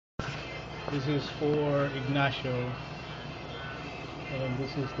This is for Ignacio. And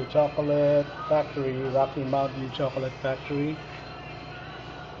this is the chocolate factory, Rocky Mountain Chocolate Factory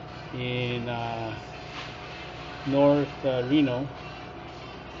in North Reno.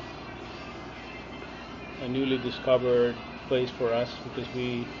 A newly discovered place for us because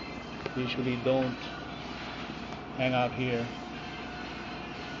we usually don't hang out here.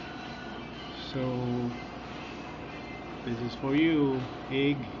 So this is for you,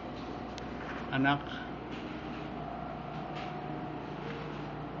 Ig, anak.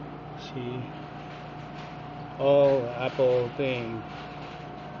 See, all apple thing.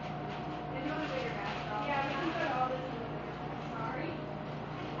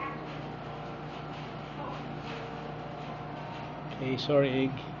 Okay, sorry,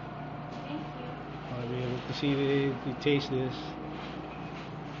 Ig. Thank you. I'll be able to see to taste this.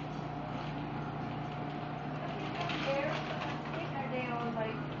 Are they all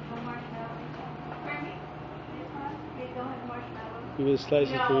like no marshmallows? Pardon me? This one? They don't have marshmallows? You will slice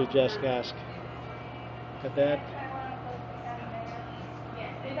it to No. just ask. At that.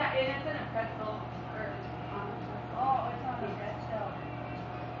 Yes, it's in a pretzel or oh, it's on a pretzel.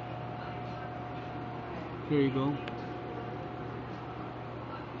 Here you go.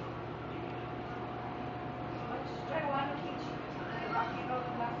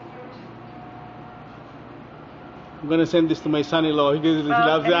 I'm gonna send this to my son-in-law because he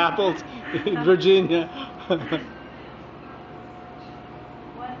loves the apples in Virginia. One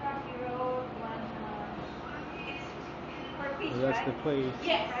Rocky Road, one it's per piece, Well, that's right? the place.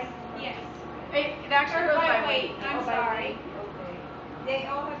 Yes, yes. It actually goes by weight. I'm sorry. Okay. They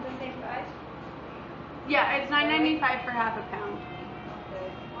all have the same price? Yeah, it's $9.95 for half a pound.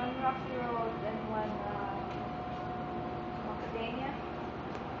 Okay. One Rocky Road and one macadamia.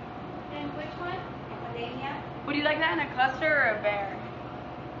 And which one? Macadamia. Would you like that in a cluster or a bear?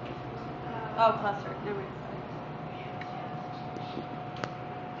 Oh, cluster. Never mind.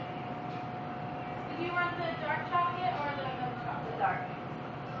 Do you want the dark chocolate or the milk chocolate? The dark.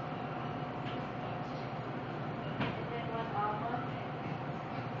 And then one almond.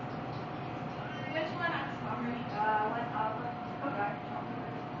 Which one? I'm sorry. One almond. Dark chocolate.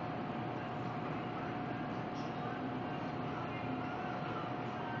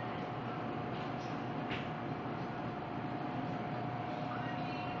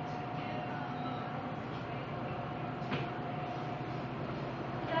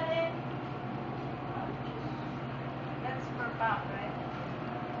 Is that it? That's per pound, right?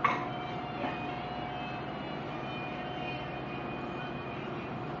 Yeah.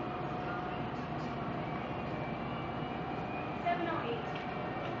 708.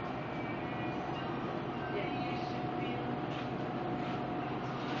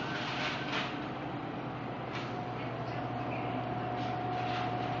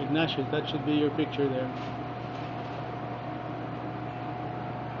 Ignacio, that should be your picture there.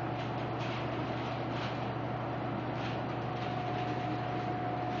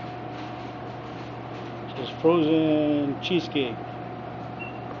 Just frozen cheesecake,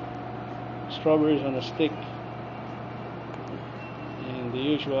 strawberries on a stick, and the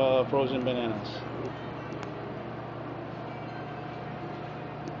usual frozen bananas.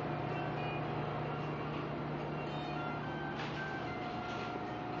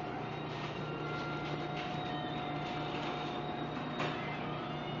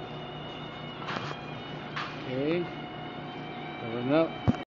 Okay.